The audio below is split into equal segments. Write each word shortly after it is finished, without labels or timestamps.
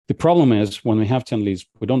The problem is when we have 10 leads,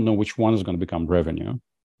 we don't know which one is going to become revenue,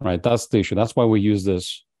 right? That's the issue. That's why we use the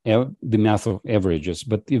math of averages.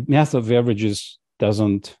 But the math of averages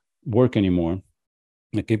doesn't work anymore.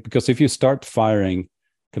 Okay? Because if you start firing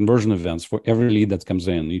conversion events for every lead that comes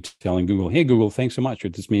in, you're telling Google, hey, Google, thanks so much.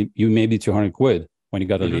 You made me 200 quid when you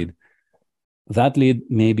got a lead. That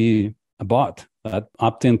lead may be a bot. That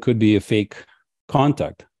opt-in could be a fake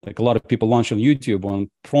contact. Like a lot of people launch on YouTube on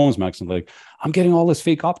Performance Max and like, I'm getting all these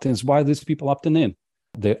fake opt-ins. Why are these people opting in?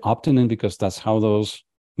 They opting in because that's how those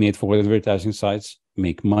made for advertising sites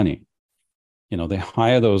make money. They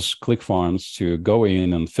hire those click farms to go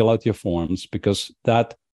in and fill out your forms because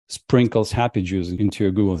that sprinkles happy juice into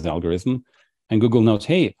your Google's algorithm. And Google knows,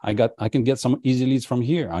 hey, I can get some easy leads from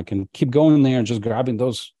here. I can keep going there and just grabbing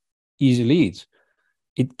those easy leads.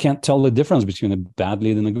 It can't tell the difference between a bad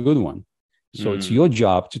lead and a good one. So it's your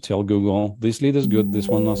job to tell Google, this lead is good, this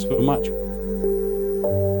one not so much.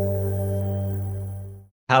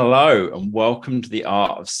 Hello, and welcome to the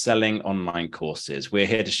Art of Selling Online Courses. We're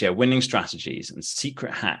here to share winning strategies and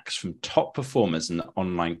secret hacks from top performers in the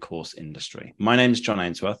online course industry. My name is John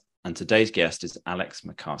Ainsworth, and today's guest is Alex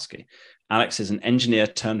Makarski. Alex is an engineer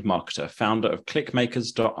turned marketer, founder of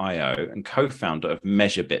clickmakers.io and co-founder of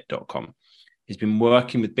measurebit.com. He's been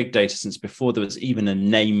working with big data since before there was even a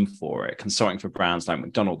name for it, consulting for brands like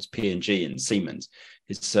McDonald's, P&G, and Siemens.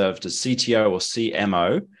 He's served as CTO or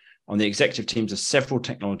CMO on the executive teams of several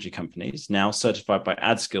technology companies, now certified by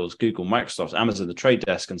AdSkills, Google, Microsoft, Amazon, The Trade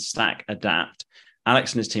Desk, and Stack Adapt.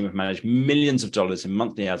 Alex and his team have managed millions of dollars in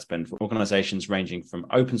monthly ad spend for organizations ranging from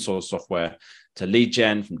open source software to lead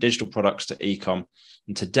gen, from digital products to e-com.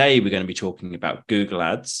 And today we're going to be talking about Google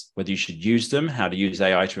Ads, whether you should use them, how to use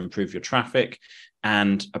AI to improve your traffic,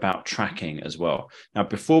 and about tracking as well. Now,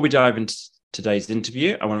 before we dive into today's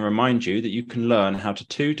interview, I want to remind you that you can learn how to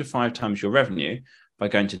 2 to 5 times your revenue by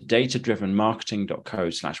going to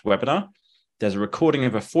datadrivenmarketing.co/webinar. There's a recording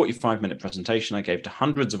of a 45-minute presentation I gave to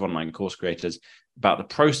hundreds of online course creators about the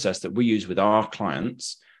process that we use with our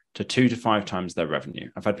clients to 2 to 5 times their revenue.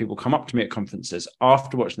 I've had people come up to me at conferences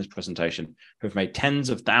after watching this presentation who have made tens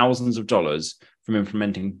of thousands of dollars from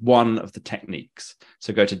implementing one of the techniques.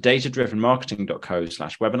 So go to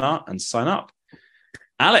datadrivenmarketing.co/webinar and sign up.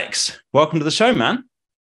 Alex, welcome to the show, man.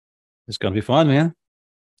 It's going to be fun, man.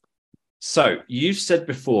 So you've said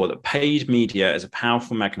before that paid media is a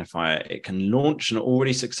powerful magnifier. It can launch an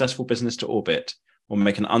already successful business to orbit or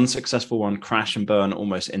make an unsuccessful one crash and burn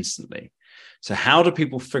almost instantly. So how do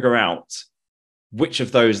people figure out which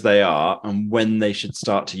of those they are and when they should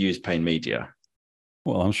start to use paid media?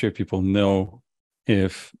 Well, I'm sure people know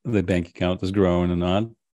if the bank account is growing or not,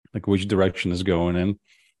 like which direction is going in.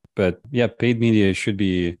 But yeah, paid media should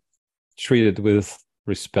be treated with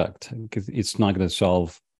respect because it's not going to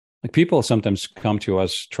solve. Like people sometimes come to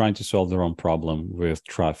us trying to solve their own problem with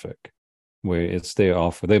traffic, where it's their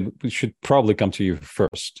offer. They should probably come to you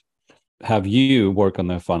first. Have you work on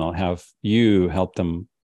their funnel? Have you help them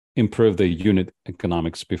improve the unit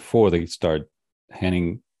economics before they start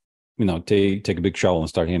handing, take a big shovel and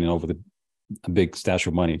start handing over a big stash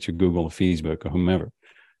of money to Google or Facebook or whomever.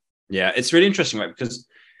 Yeah, it's really interesting, right? Because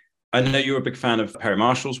I know you're a big fan of Perry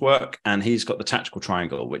Marshall's work, and he's got the tactical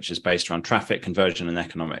triangle, which is based around traffic, conversion, and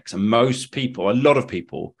economics. And most people, a lot of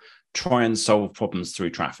people, try and solve problems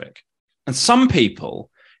through traffic. And some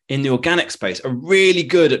people in the organic space are really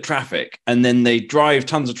good at traffic, and then they drive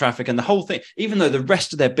tons of traffic, and the whole thing, even though the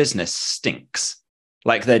rest of their business stinks,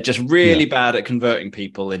 like they're just really bad at converting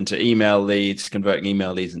people into email leads, converting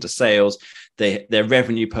email leads into sales. Their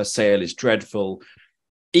revenue per sale is dreadful.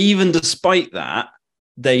 Even despite that,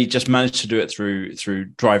 they just manage to do it through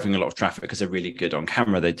driving a lot of traffic because they're really good on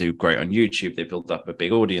camera. They do great on YouTube. They build up a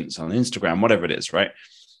big audience on Instagram, whatever it is, right?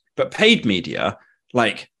 But paid media,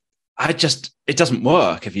 it doesn't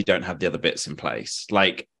work if you don't have the other bits in place.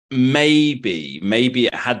 Like maybe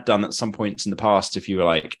it had done at some points in the past if you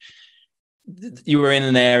were you were in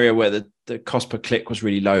an area where the cost per click was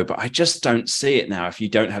really low, but I just don't see it now if you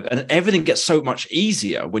don't have, and everything gets so much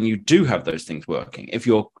easier when you do have those things working. If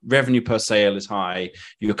your revenue per sale is high,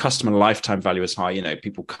 your customer lifetime value is high,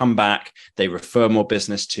 people come back, they refer more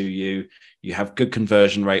business to you, you have good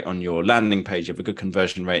conversion rate on your landing page, you have a good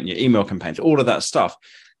conversion rate in your email campaigns, all of that stuff.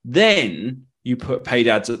 Then you put paid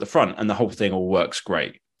ads at the front and the whole thing all works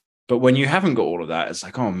great. But when you haven't got all of that, it's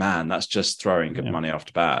like, oh man, that's just throwing good money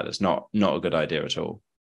after bad. It's not a good idea at all.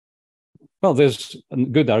 Well, there's a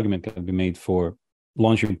good argument that can be made for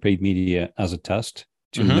launching paid media as a test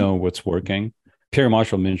to know what's working. Perry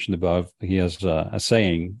Marshall mentioned above, he has a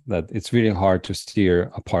saying that it's really hard to steer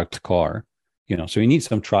a parked car. So you need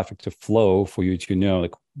some traffic to flow for you to know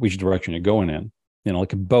which direction you're going in.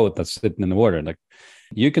 like a boat that's sitting in the water. Like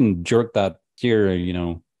you can jerk that steer,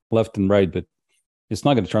 left and right, but it's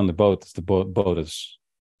not going to turn the boat. It's the boat is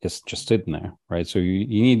just sitting there, right? So you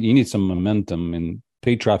need some momentum, and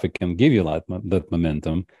paid traffic can give you that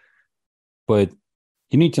momentum, but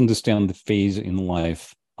you need to understand the phase in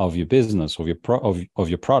life of your business, of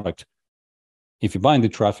your product. If you're buying the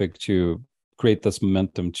traffic to create this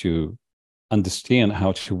momentum, to understand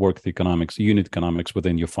how to work the economics, unit economics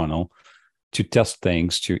within your funnel, to test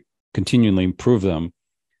things, to continually improve them,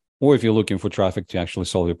 or if you're looking for traffic to actually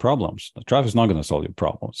solve your problems, traffic is not going to solve your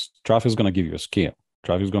problems. Traffic is going to give you a scale.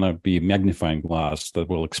 Traffic is going to be a magnifying glass that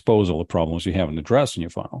will expose all the problems you haven't addressed in your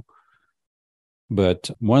funnel. But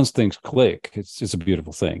once things click, it's a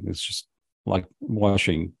beautiful thing. It's just like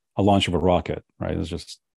watching a launch of a rocket, right? It's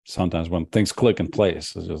just sometimes when things click in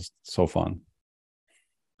place, it's just so fun.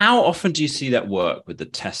 How often do you see that work with the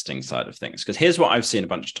testing side of things? Because here's what I've seen a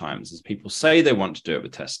bunch of times is people say they want to do it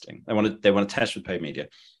with testing. They want to test with paid media.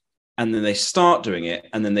 And then they start doing it,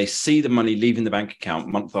 and then they see the money leaving the bank account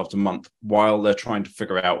month after month while they're trying to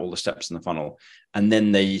figure out all the steps in the funnel. And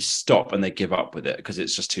then they stop and they give up with it because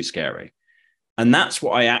it's just too scary. And that's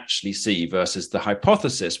what I actually see versus the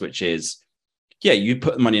hypothesis, which is, yeah, you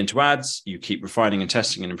put the money into ads, you keep refining and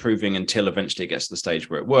testing and improving until eventually it gets to the stage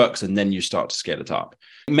where it works, and then you start to scale it up.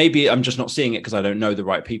 Maybe I'm just not seeing it because I don't know the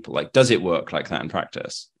right people. Like, does it work like that in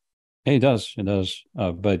practice? It does.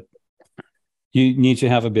 But you need to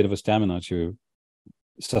have a bit of a stamina to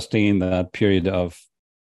sustain that period of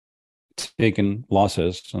taking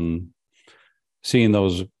losses and seeing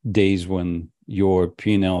those days when your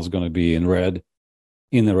P&L is going to be in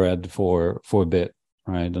the red for a bit,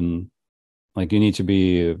 right? And like you need to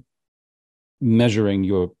be measuring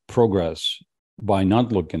your progress by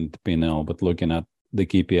not looking at the P&L, but looking at the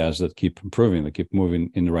KPIs that keep improving, that keep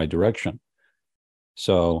moving in the right direction.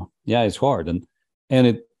 So yeah, it's hard.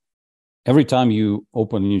 And every time you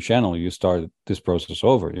open a new channel, you start this process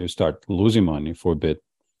over. You start losing money for a bit.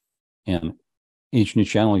 And each new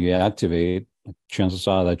channel you activate, chances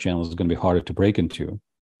are that channel is going to be harder to break into.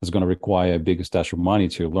 It's going to require a bigger stash of money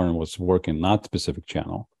to learn what's working in that specific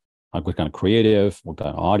channel. Like what kind of creative, what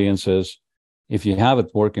kind of audiences. If you have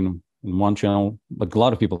it working in one channel, like a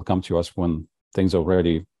lot of people come to us when things are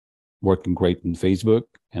already working great in Facebook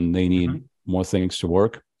and they need more things to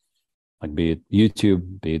work. Like be it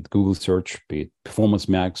YouTube, be it Google search, be it Performance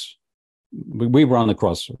Max. We run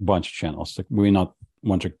across a bunch of channels. Like we're not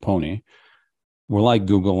one trick pony. We're like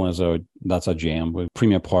Google that's our jam. We're a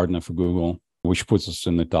premier partner for Google, which puts us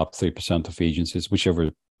in the top 3% of agencies,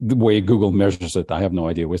 whichever the way Google measures it. I have no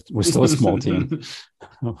idea. We're still a small team.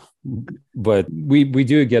 But we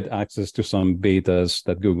do get access to some betas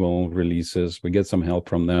that Google releases. We get some help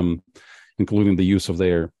from them, including the use of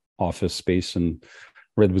their office space in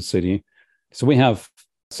Redwood City. So we have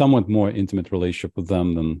somewhat more intimate relationship with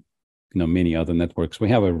them than many other networks. We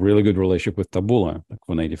have a really good relationship with Taboola, like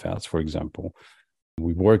for native ads, for example.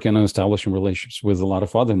 We work on establishing relationships with a lot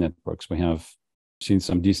of other networks. We have seen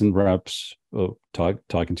some decent reps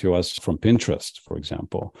talking to us from Pinterest, for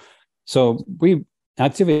example. So we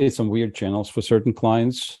activate some weird channels for certain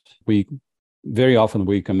clients. Very often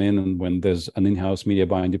we come in and when there's an in-house media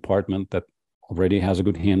buying department that already has a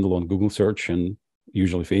good handle on Google search and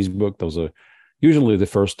usually Facebook. Those are usually the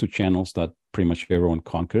first two channels that pretty much everyone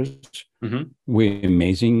conquers. We're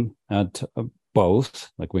amazing at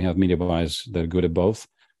both. Like we have media buyers that are good at both,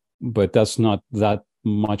 but that's not that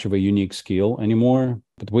much of a unique skill anymore.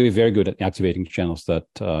 But we're very good at activating channels that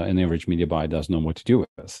an average media buyer doesn't know what to do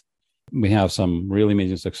with. We have some really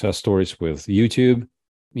amazing success stories with YouTube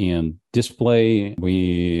and display.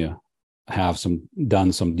 We have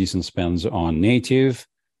done some decent spends on native,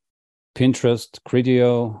 Pinterest,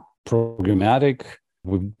 Criteo, programmatic.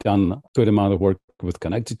 We've done a good amount of work with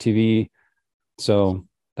connected TV. So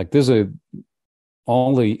like these are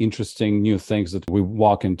all the interesting new things that we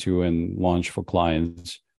walk into and launch for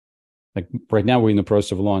clients. Like right now we're in the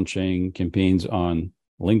process of launching campaigns on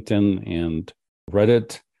LinkedIn and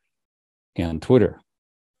Reddit and Twitter.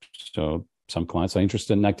 So some clients are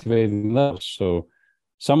interested in activating those. So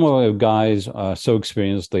some of the guys are so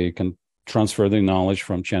experienced they can transfer their knowledge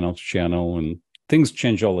from channel to channel, and things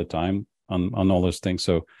change all the time on all those things.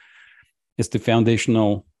 So it's the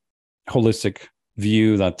foundational holistic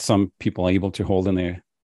view that some people are able to hold in their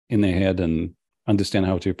head and understand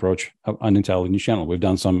how to approach an entirely new channel. We've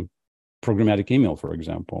done some programmatic email, for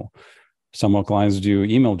example. Some of our clients do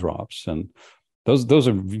email drops, and those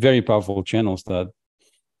are very powerful channels that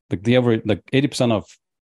like 80% of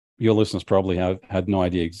your listeners probably had no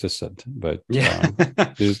idea existed, but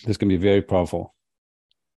this can be very powerful.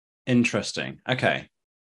 Interesting. Okay.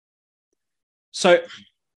 So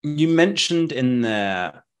you mentioned in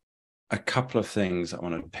there a couple of things I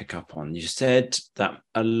want to pick up on. You said that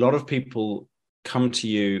a lot of people come to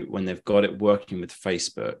you when they've got it working with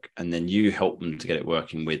Facebook, and then you help them to get it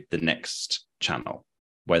working with the next channel,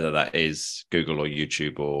 whether that is Google or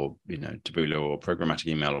YouTube or, Taboola or programmatic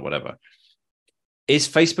email or whatever. Is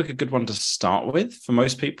Facebook a good one to start with for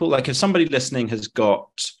most people? Like if somebody listening has got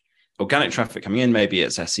organic traffic coming in, maybe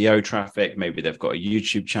it's SEO traffic, maybe they've got a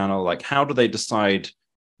YouTube channel, like how do they decide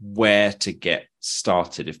where to get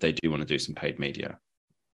started if they do want to do some paid media?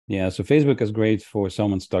 Yeah, so Facebook is great for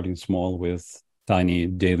someone starting small with tiny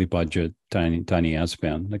daily budget, tiny ad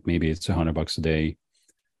spend. Like maybe it's $100 a day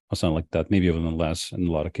or something like that, maybe even less in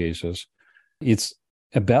a lot of cases. It's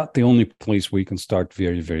about the only place where you can start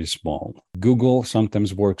very, very small. Google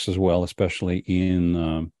sometimes works as well, especially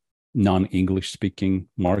in non-English speaking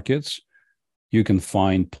markets. You can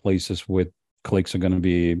find places where clicks are going to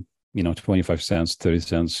be 25 cents, 30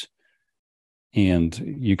 cents, and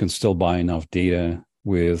you can still buy enough data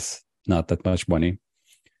with not that much money.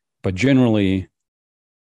 But generally,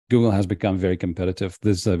 Google has become very competitive.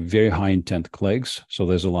 There's a very high intent clicks, so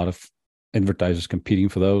there's a lot of advertisers competing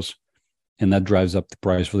for those, and that drives up the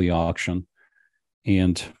price for the auction.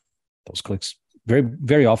 And those clicks, very,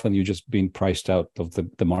 very often, you're just being priced out of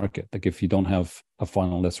the market. Like if you don't have a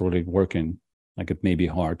funnel that's already working, like it may be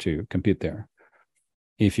hard to compete there.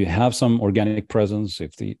 If you have some organic presence,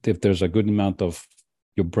 if there's a good amount of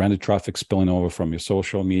your branded traffic spilling over from your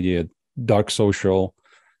social media, dark social,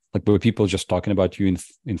 like where people just talking about you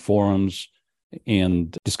in forums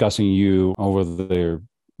and discussing you over their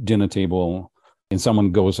dinner table, and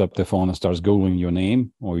someone goes up the phone and starts Googling your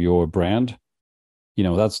name or your brand,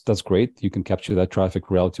 that's great. You can capture that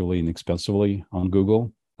traffic relatively inexpensively on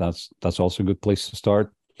Google. That's also a good place to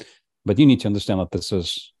start. But you need to understand that this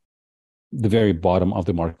is the very bottom of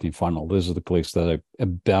the marketing funnel. This is the place that I'm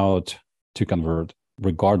about to convert,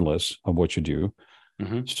 regardless of what you do.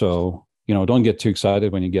 Mm-hmm. So, don't get too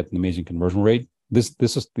excited when you get an amazing conversion rate. This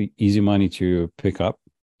is the easy money to pick up,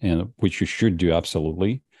 and which you should do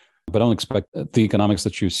absolutely. But don't expect the economics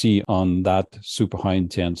that you see on that super high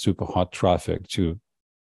intent, super hot traffic to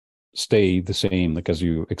stay the same like as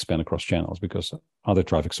you expand across channels, because other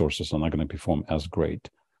traffic sources are not going to perform as great,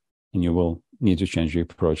 and you will need to change your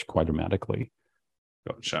approach quite dramatically.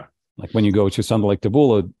 Gotcha. Like when you go to something like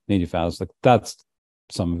Taboola native ads, like that's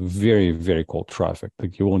some very, very cold traffic.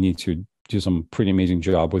 Like you will need to do some pretty amazing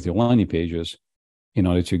job with your landing pages in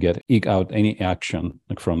order to eke out any action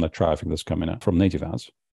like from that traffic that's coming out from native ads.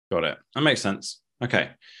 Got it. That makes sense.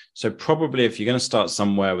 Okay. So probably if you're going to start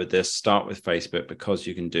somewhere with this, start with Facebook because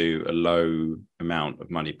you can do a low amount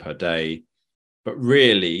of money per day, but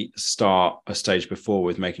really start a stage before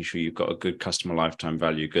with making sure you've got a good customer lifetime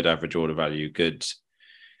value, good average order value, good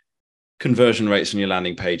conversion rates on your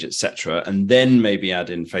landing page, etc. And then maybe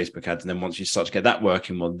add in Facebook ads. And then once you start to get that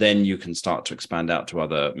working, well, then you can start to expand out to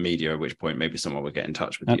other media, at which point maybe someone will get in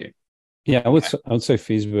touch with you. Yeah, I would say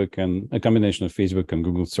Facebook, and a combination of Facebook and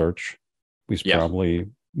Google search is probably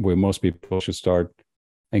where most people should start.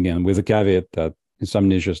 Again, with the caveat that in some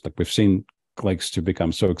niches, like we've seen clicks to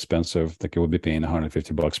become so expensive, like you would be paying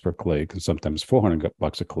 $150 per click and sometimes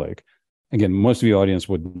 $400 a click. Again, most of the audience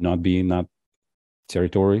would not be in that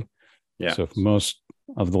territory. Yeah. So for most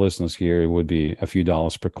of the listeners here, it would be a few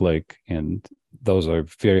dollars per click, and those are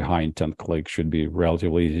very high intent clicks, should be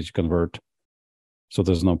relatively easy to convert. So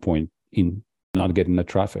there's no point in not getting the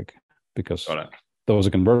traffic because those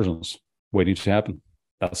are conversions waiting to happen.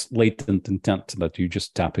 That's latent intent that you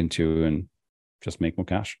just tap into and just make more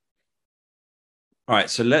cash. All right,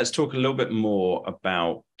 so let's talk a little bit more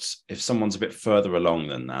about if someone's a bit further along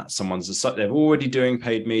than that. They're already doing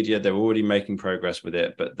paid media, they're already making progress with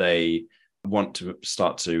it, but they want to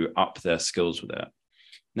start to up their skills with it.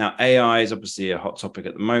 Now, AI is obviously a hot topic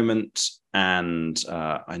at the moment, and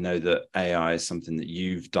I know that AI is something that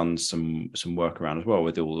you've done some work around as well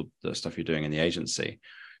with all the stuff you're doing in the agency.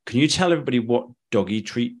 Can you tell everybody what doggy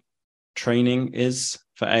treat training is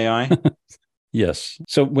for AI? Yes.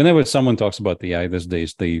 So whenever someone talks about AI these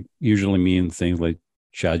days, they usually mean things like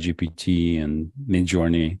ChatGPT and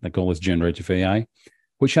Midjourney, like all this generative AI,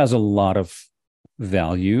 which has a lot of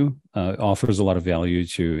value, offers a lot of value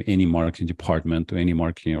to any marketing department or any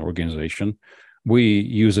marketing organization. We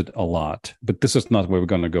use it a lot, but this is not where we're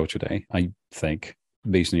going to go today, I think,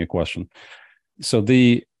 based on your question. So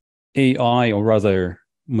the AI, or rather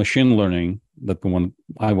machine learning, that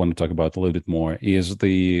I want to talk about a little bit more, is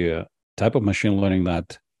the type of machine learning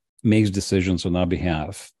that makes decisions on our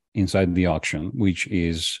behalf inside the auction, which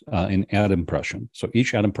is an ad impression. So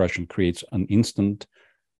each ad impression creates an instant,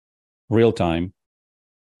 real-time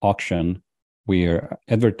auction where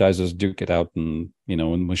advertisers duke it out, and when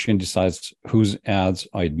the machine decides whose ads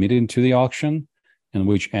are admitted into the auction and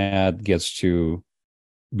which ad gets to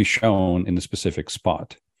be shown in a specific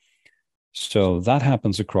spot. So that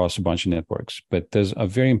happens across a bunch of networks, but there's a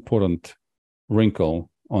very important wrinkle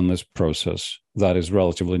on this process that is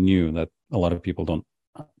relatively new that a lot of people don't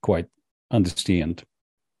quite understand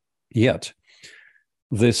yet.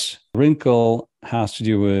 This wrinkle has to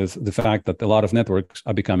do with the fact that a lot of networks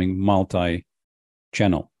are becoming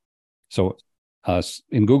multi-channel. So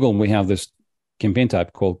in Google, we have this campaign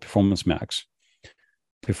type called Performance Max.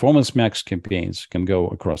 Performance Max campaigns can go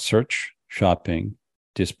across search, shopping,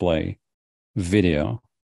 display, video,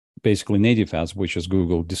 basically native ads, which is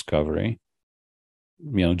Google Discovery,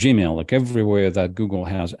 Gmail, like everywhere that Google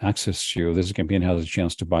has access to, this campaign has a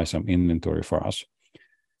chance to buy some inventory for us.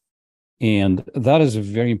 And that is a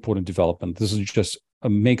very important development. This is just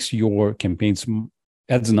makes your campaigns,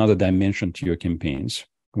 adds another dimension to your campaigns,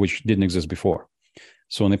 which didn't exist before.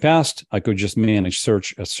 So in the past, I could just manage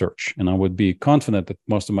search as search, and I would be confident that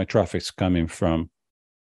most of my traffic is coming from,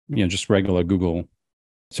 just regular Google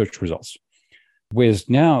search results. Whereas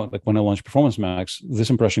now, like when I launch Performance Max, this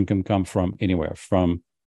impression can come from anywhere, from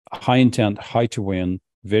high intent, high to win,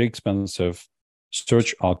 very expensive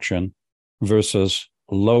search auction versus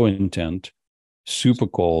low intent, super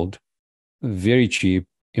cold, very cheap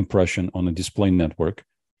impression on a display network.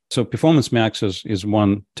 So Performance Max is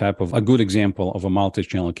one type of a good example of a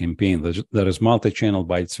multi-channel campaign that is multi-channel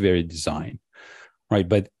by its very design, right?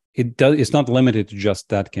 But it's not limited to just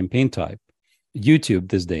that campaign type. YouTube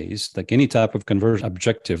these days, like any type of conversion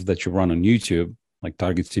objective that you run on YouTube, like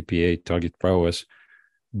target CPA, target ROAS,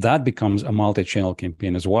 that becomes a multi-channel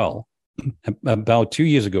campaign as well. About 2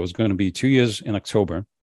 years ago, it's going to be 2 years in October,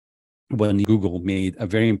 when Google made a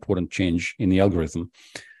very important change in the algorithm.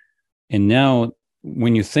 And now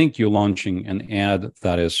when you think you're launching an ad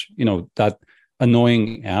that is, that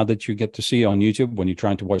annoying ad that you get to see on YouTube when you're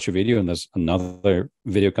trying to watch a video and there's another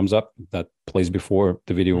video comes up that plays before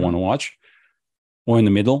the video you want to watch, or in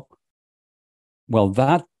the middle, well,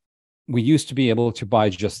 that we used to be able to buy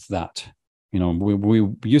just that. We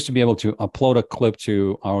used to be able to upload a clip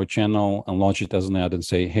to our channel and launch it as an ad and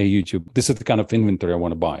say, hey, YouTube, this is the kind of inventory I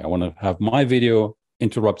want to buy. I want to have my video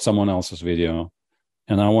interrupt someone else's video,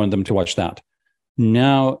 and I want them to watch that.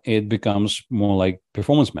 Now it becomes more like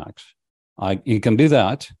Performance Max. It can be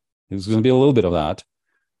that. There's going to be a little bit of that.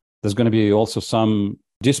 There's going to be also some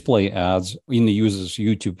display ads in the user's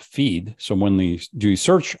YouTube feed. So when they do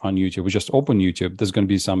search on YouTube, we just open YouTube, there's going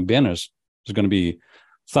to be some banners. There's going to be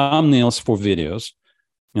thumbnails for videos,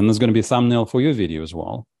 and there's going to be a thumbnail for your video as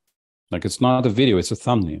well. Like it's not a video, it's a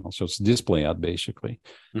thumbnail. So it's a display ad, basically.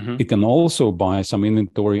 Mm-hmm. It can also buy some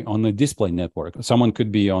inventory on the display network. Someone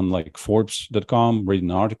could be on like Forbes.com,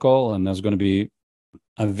 reading an article, and there's going to be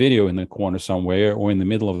a video in the corner somewhere or in the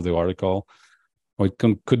middle of the article, or it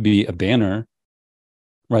could be a banner.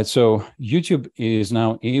 Right. So YouTube is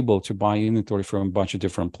now able to buy inventory from a bunch of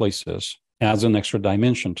different places, adds an extra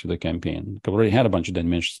dimension to the campaign. It already had a bunch of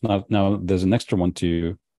dimensions. Now there's an extra one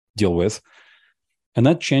to deal with. And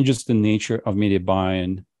that changes the nature of media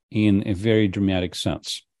buying in a very dramatic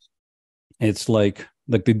sense. It's like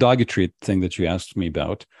the doggy treat thing that you asked me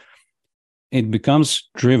about. It becomes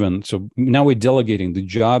driven. So now we're delegating the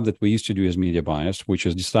job that we used to do as media buyers, which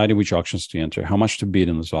is deciding which auctions to enter, how much to bid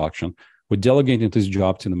in this auction. We're delegating this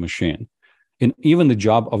job to the machine. And even the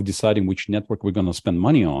job of deciding which network we're going to spend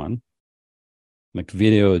money on, like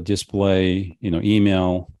video, display,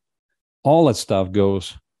 email, all that stuff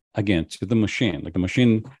goes, again, to the machine. Like the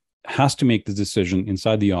machine has to make the decision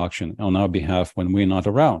inside the auction on our behalf when we're not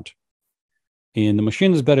around. And the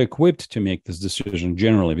machine is better equipped to make this decision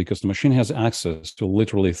generally because the machine has access to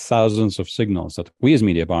literally thousands of signals that we as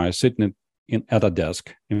media buyers sitting at a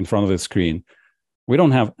desk in front of the screen, we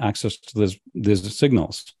don't have access to these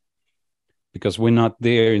signals because we're not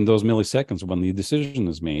there in those milliseconds when the decision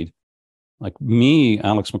is made. Like me,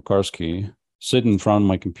 Alex Makarski, sitting in front of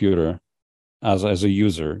my computer as a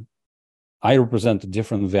user, I represent a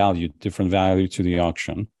different value to the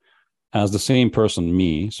auction as the same person,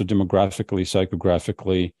 me. So demographically,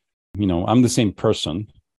 psychographically, I'm the same person,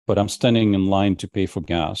 but I'm standing in line to pay for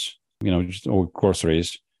gas, or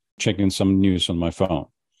groceries, checking some news on my phone.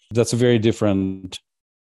 That's a very different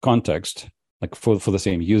context, like for the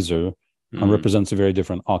same user, and represents a very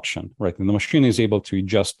different auction, right? And the machine is able to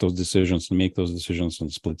adjust those decisions and make those decisions in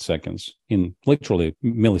split seconds, in literally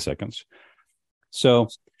milliseconds. So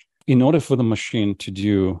in order for the machine to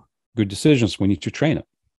do good decisions, we need to train it.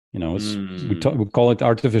 We call it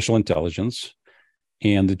artificial intelligence.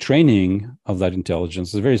 And the training of that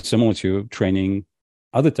intelligence is very similar to training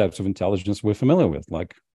other types of intelligence we're familiar with,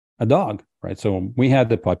 like a dog, right? So we had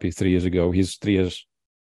the puppy 3 years ago. He's 3 years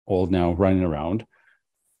old now, running around.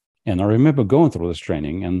 And I remember going through this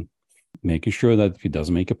training and making sure that he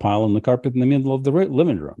doesn't make a pile on the carpet in the middle of the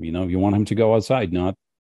living room. You want him to go outside, not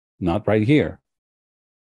right here.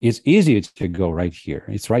 It's easier to go right here.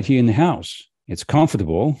 It's right here in the house. It's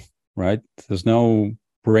comfortable, right? There's no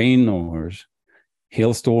rain or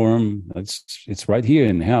hailstorm. It's right here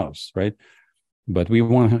in the house, right? But we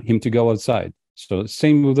want him to go outside. So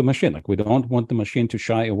same with the machine. Like we don't want the machine to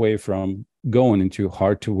shy away from going into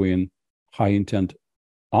hard to win, high intent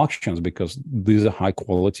auctions, because these are high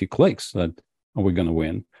quality clicks that we're going to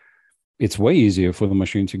win. It's way easier for the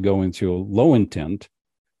machine to go into low intent,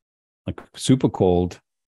 like super cold,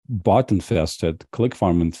 bot infested, click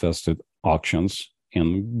farm infested auctions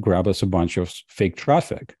and grab us a bunch of fake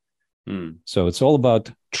traffic. So it's all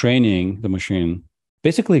about training the machine,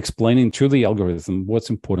 basically explaining to the algorithm what's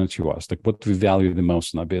important to us, like what we value the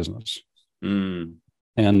most in our business.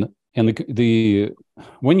 And the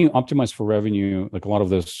when you optimize for revenue, like a lot of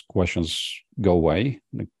those questions go away.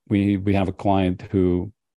 Like we have a client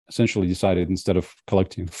who essentially decided, instead of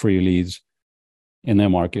collecting free leads in their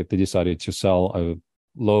market, they decided to sell a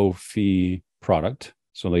low fee product.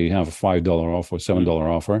 So they have a $5 offer, $7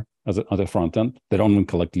 offer at the front end. They don't even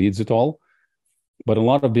collect leads at all. But a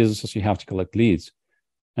lot of businesses, you have to collect leads.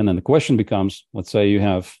 And then the question becomes, let's say you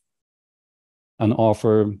have an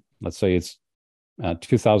offer, let's say it's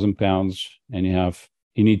 £2,000, and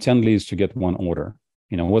you need 10 leads to get one order.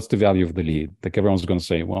 What's the value of the lead? Like everyone's going to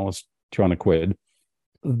say, well, it's 200 quid.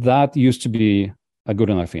 That used to be a good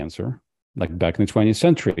enough answer. Like back in the 20th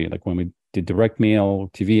century, like when we did direct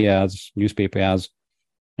mail, TV ads, newspaper ads,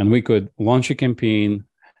 and we could launch a campaign,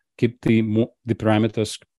 keep the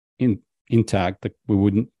parameters intact.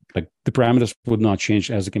 Like the parameters would not change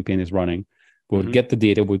as the campaign is running. We would get the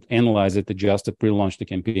data, would analyze it, adjust it, pre-launch the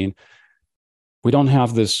campaign. We don't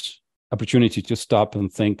have this opportunity to stop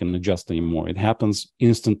and think and adjust anymore. It happens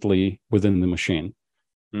instantly within the machine,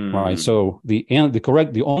 right? So the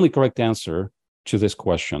only correct answer to this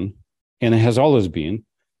question, and it has always been,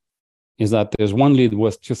 is that there's one lead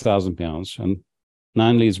worth £2,000 and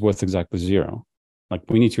 9 leads worth exactly 0. Like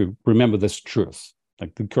we need to remember this truth,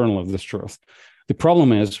 like the kernel of this truth. The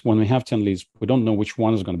problem is when we have 10 leads, we don't know which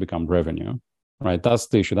one is going to become revenue, right? That's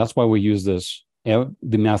the issue. That's why we use the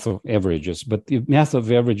math of averages. But the math of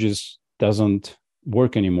averages doesn't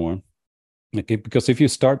work anymore. Okay? Because if you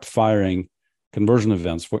start firing conversion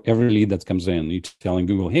events for every lead that comes in, you're telling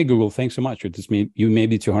Google, hey, Google, thanks so much. You may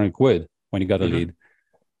be 200 quid when you got a lead.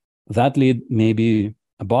 That lead may be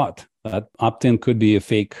a bot. That opt-in could be a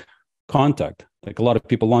fake contact. Like a lot of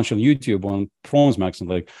people launch on YouTube on Performance Max and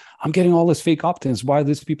like, I'm getting all these fake opt-ins. Why are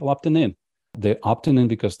these people opting in? They're opting in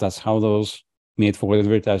because that's how those made for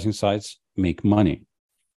advertising sites make money.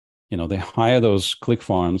 They hire those click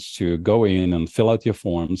farms to go in and fill out your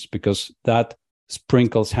forms because that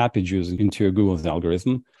sprinkles happy juice into your Google's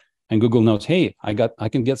algorithm. And Google knows, hey, I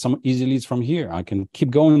can get some easy leads from here. I can keep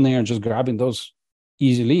going there and just grabbing those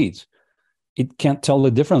easy leads. It can't tell the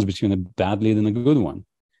difference between a bad lead and a good one.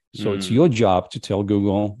 So it's your job to tell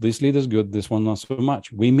Google, this lead is good, this one not so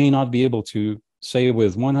much. We may not be able to say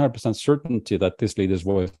with 100% certainty that this lead is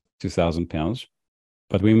worth £2,000,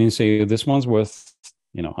 but we may say this one's worth,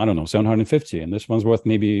 I don't know, 750, and this one's worth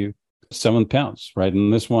maybe £7, right?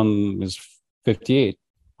 And this one is 58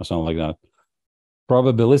 or something like that,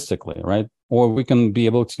 probabilistically, right? Or we can be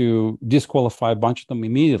able to disqualify a bunch of them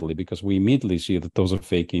immediately because we immediately see that those are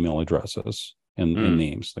fake email addresses and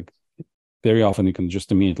names. Like very often you can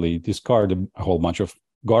just immediately discard a whole bunch of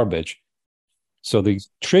garbage. So the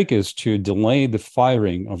trick is to delay the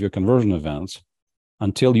firing of your conversion events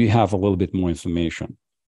until you have a little bit more information.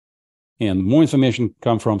 And more information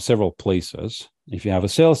come from several places. If you have a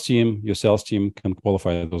sales team, your sales team can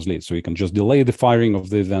qualify those leads. So you can just delay the firing of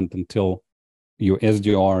the event until your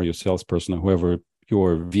SDR, your salesperson, or whoever,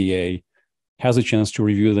 your VA, has a chance to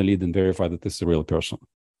review the lead and verify that this is a real person.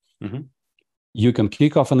 You can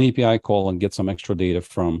kick off an API call and get some extra data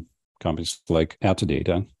from companies like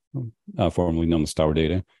Data, formerly known as Tower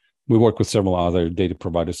Data. We work with several other data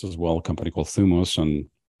providers as well, a company called Thumos and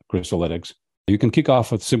Crystallytics. You can kick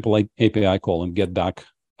off a simple API call and get back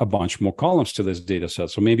a bunch more columns to this data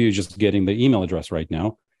set. So maybe you're just getting the email address right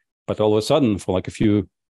now, but all of a sudden, for like a few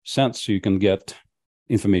cents, you can get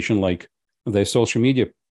information like their social media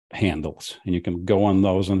handles, and you can go on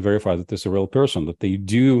those and verify that this is a real person, that they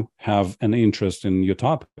do have an interest in your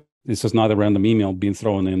topic. This is not a random email being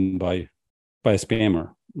thrown in by a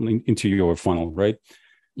spammer into your funnel, right?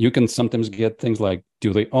 You can sometimes get things like,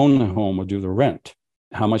 do they own a home or do they rent?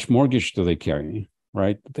 How much mortgage do they carry?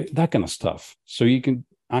 right? That kind of stuff. So you can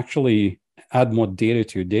actually add more data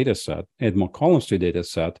to your data set, add more columns to your data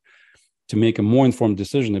set to make a more informed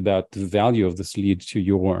decision about the value of this lead to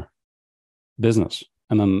your business.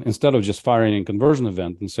 And then instead of just firing a conversion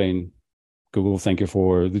event and saying, Google, thank you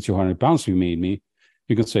for the 200 pounds you made me,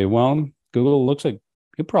 you can say, well, Google, looks like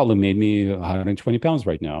you probably made me 120 pounds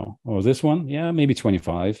right now. Or this one, yeah, maybe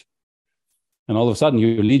 25. And all of a sudden,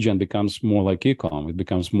 your lead gen becomes more like e-com. It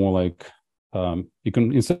becomes more like you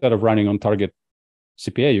can, instead of running on target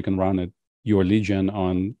CPA, you can run it, your lead gen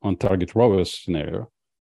on target ROAS scenario.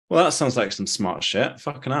 Well, that sounds like some smart shit.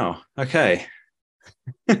 Fucking hell. Okay.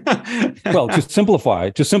 Well, to simplify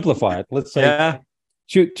it, let's say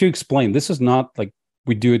to explain, this is not like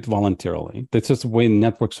we do it voluntarily. This is the way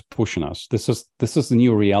networks are pushing us. This is the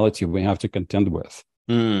new reality we have to contend with.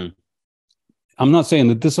 I'm not saying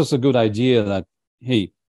that this is a good idea that,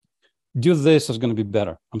 hey, do this is going to be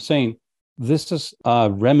better. I'm saying this is a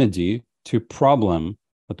remedy to a problem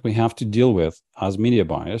that we have to deal with as media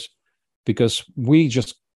buyers, because we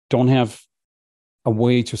just don't have a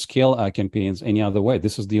way to scale our campaigns any other way.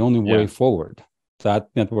 This is the only way forward that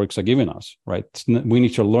networks are giving us, right? We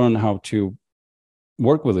need to learn how to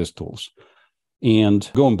work with these tools. And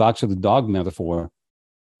going back to the dog metaphor,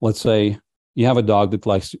 let's say you have a dog that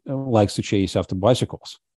likes to chase after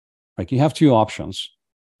bicycles. Like, you have two options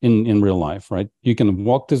in real life, right? You can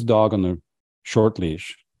walk this dog on a short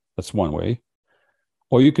leash. That's one way.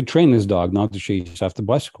 Or you could train this dog not to chase after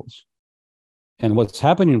bicycles. And what's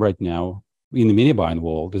happening right now in the media buying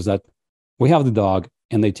world is that we have the dog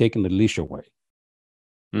and they're taking the leash away.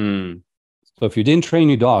 So if you didn't train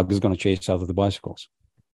your dog, it's going to chase after the bicycles.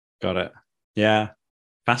 Got it. Yeah.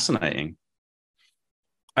 Fascinating.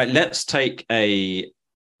 All right, let's take a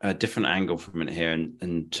different angle from it here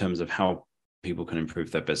in terms of how people can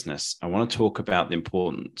improve their business. I want to talk about the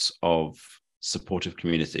importance of supportive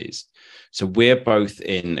communities. So we're both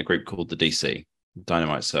in a group called the DC,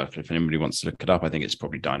 Dynamite Circle. If anybody wants to look it up, I think it's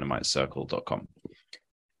probably dynamitecircle.com.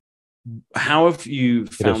 How have you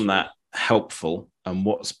found that helpful, and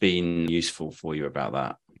what's been useful for you about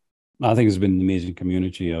that? I think it's been an amazing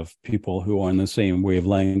community of people who are in the same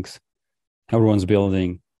wavelength. Everyone's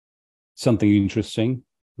building something interesting.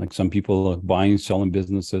 Like, some people are buying, selling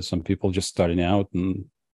businesses. Some people just starting out and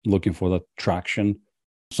looking for that traction.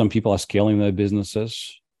 Some people are scaling their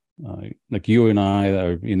businesses. Like you and I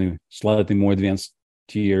are in a slightly more advanced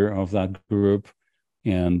tier of that group.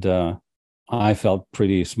 And I felt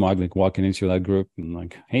pretty smug, like, walking into that group and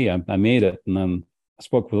like, hey, I made it. And then I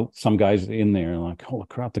spoke with some guys in there, like, holy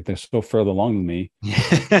crap, like, they're so further along than me.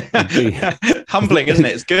 Humbling, isn't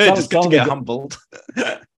it? It's good. It's good to get humbled.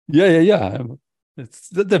 Yeah.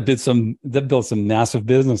 They built some massive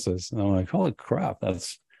businesses. And I'm like, holy crap,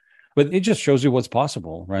 but it just shows you what's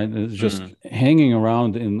possible, right? It's just hanging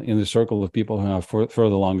around in the circle of people who are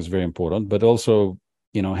further along is very important, but also,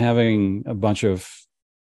 having a bunch of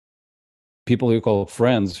people you call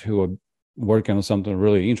friends who are working on something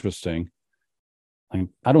really interesting.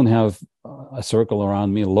 I don't have a circle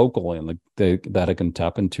around me locally like that I can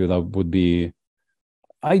tap into. That would be,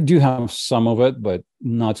 I do have some of it, but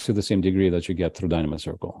not to the same degree that you get through Dynamite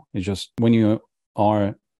Circle. It's just when you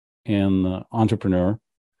are an entrepreneur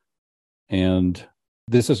and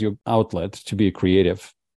this is your outlet to be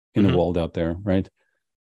creative in the world out there, right?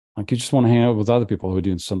 Like, you just want to hang out with other people who are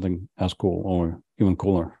doing something as cool or even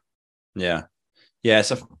cooler. Yeah,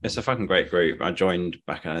 it's a fucking great group. I joined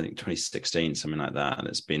back in, I think, 2016, something like that, and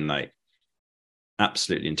it's been like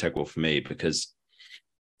absolutely integral for me, because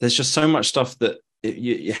there's just so much stuff that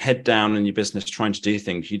you head down in your business trying to do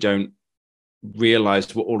things, you don't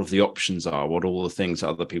realize what all of the options are, what all the things that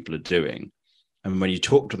other people are doing. And when you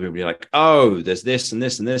talk to them, you're like, oh, there's this and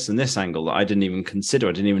this and this and this angle that I didn't even consider.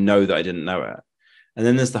 I didn't even know that I didn't know it. And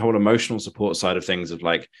then there's the whole emotional support side of things of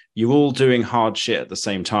like, you're all doing hard shit at the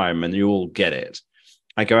same time and you all get it.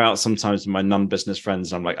 I go out sometimes with my non-business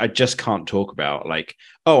friends and I'm like, I just can't talk about like,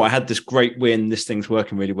 oh, I had this great win, this thing's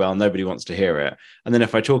working really well, nobody wants to hear it. And then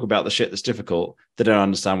if I talk about the shit that's difficult, they don't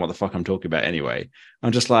understand what the fuck I'm talking about anyway.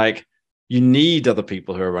 I'm just like, you need other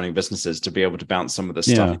people who are running businesses to be able to bounce some of this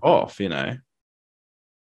stuff off,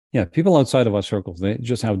 Yeah, people outside of our circles, they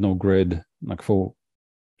just have no grid like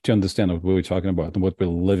to understand what we're talking about and what we're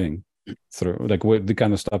living through, like what the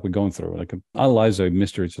kind of stuff we're going through. Like, our lives are a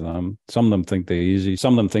mystery to them. Some of them think they're easy.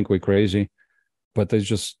 Some of them think we're crazy, but there's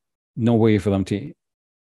just no way for them to,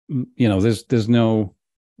 there's no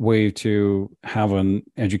way to have an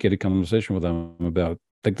educated conversation with them about,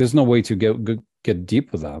 like, there's no way to get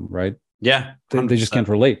deep with them, right? Yeah. They just can't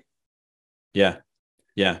relate.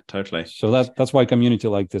 Yeah, totally. So that's why community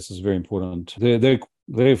like this is very important. They're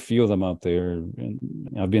there are a few of them out there, and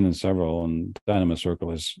I've been in several, and Dynamite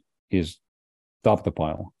Circle is top the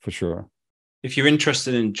pile for sure. If you're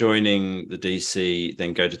interested in joining the DC,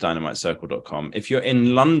 then go to dynamitecircle.com. If you're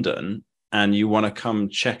in London and you want to come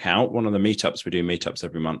check out one of the meetups, we do meetups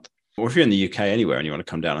every month, or if you're in the UK anywhere and you want to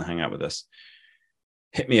come down and hang out with us,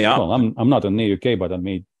 hit me up. Well, I'm not in the UK, but I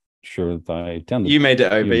made sure that I attended. You made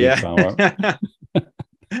it over, yeah.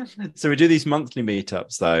 So we do these monthly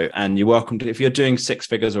meetups though, and you're welcome to, if you're doing six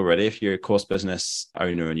figures already, if you're a course business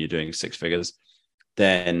owner and you're doing six figures,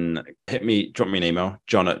 then drop me an email,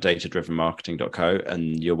 john@datadrivenmarketing.co,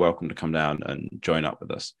 and you're welcome to come down and join up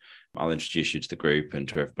with us. I'll introduce you to the group and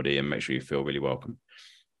to everybody and make sure you feel really welcome.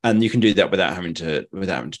 And you can do that without having to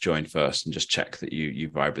join first, and just check that you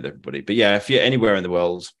vibe with everybody. But yeah, if you're anywhere in the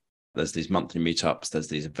world, there's these monthly meetups, there's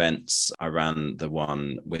these events. I ran the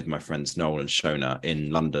one with my friends Noel and Shona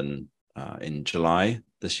in London in July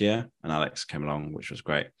this year, and Alex came along, which was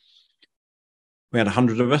great. We had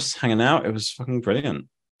 100 of us hanging out. It was fucking brilliant.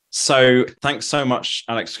 So thanks so much,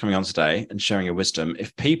 Alex, for coming on today and sharing your wisdom.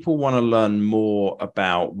 If people want to learn more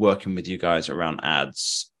about working with you guys around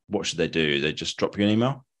ads, what should they do? They just drop you an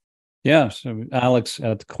email? Yeah. So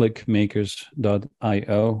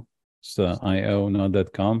alex@clickmakers.io. It's the IO,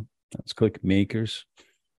 not .com. That's Clickmakers.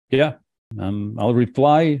 Yeah. I'll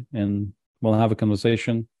reply and we'll have a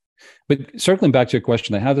conversation. But circling back to your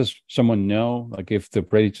question, how does someone know, like, if they're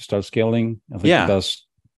ready to start scaling? I think there's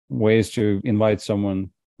ways to invite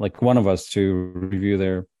someone, like one of us, to review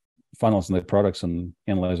their funnels and their products and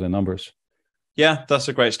analyze their numbers. Yeah, that's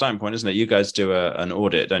a great starting point, isn't it? You guys do an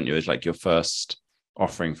audit, don't you? It's like your first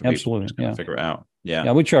offering for people to figure it out.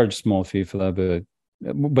 Yeah, we charge a small fee for that,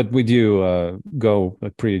 but we do go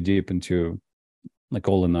like pretty deep into like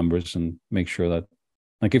all the numbers and make sure that,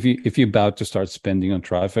 like, if you're about to start spending on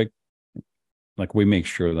traffic, like, we make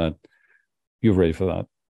sure that you're ready for that.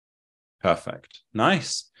 Perfect.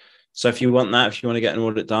 Nice. So if you want to get an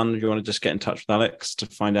audit done, if you want to just get in touch with Alex to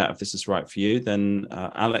find out if this is right for you, then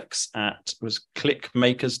Alex was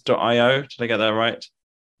clickmakers.io. Did I get that right?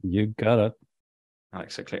 You got it.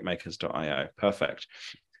 Alex at clickmakers.io. Perfect.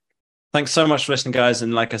 Thanks so much for listening, guys.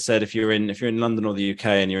 And like I said, if you're in London or the UK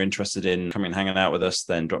and you're interested in coming and hanging out with us,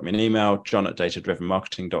 then drop me an email,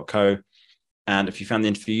 john@datadrivenmarketing.co. And if you found the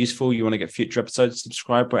interview useful, you want to get future episodes,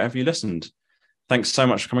 subscribe wherever you listened. Thanks so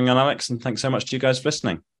much for coming on, Alex. And thanks so much to you guys for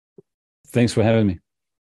listening. Thanks for having me.